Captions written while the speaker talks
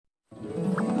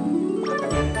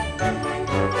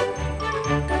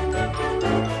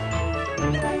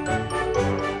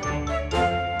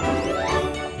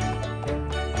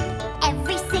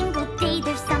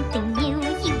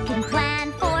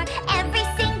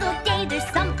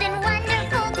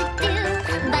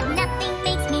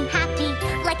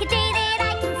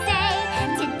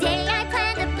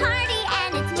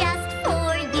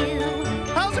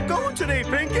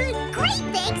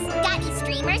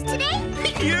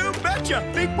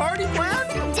gotcha! Big party plan?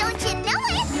 Don't you know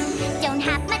it? Don't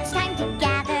have much time to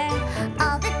gather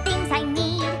all the things I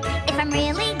need if I'm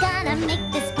really gonna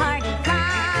make this party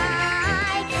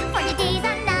fly. For today's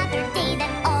another day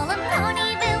that all of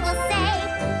Ponyville will say,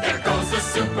 there goes the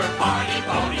super party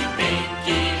pony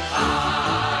Pinkie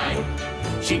Pie.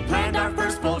 She planned our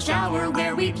first full shower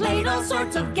where we played all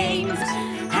sorts of games,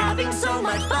 having so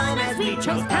much fun as we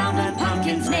chose Pound and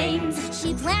Pumpkin's names.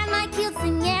 She planned my cute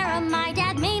singera, my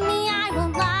dad made me, I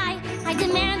won't lie. I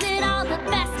demanded all the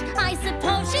best, I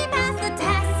suppose she passed the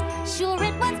test. Sure,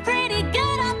 it was pretty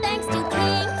good, all thanks to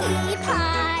Pinkie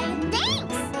Pie.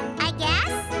 Thanks, I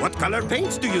guess. What color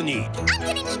paints do you need? I'm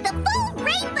gonna need the full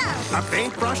rainbow. A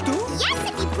paintbrush too? Yes,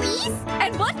 if you please.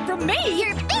 And one from me.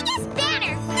 Your biggest bear.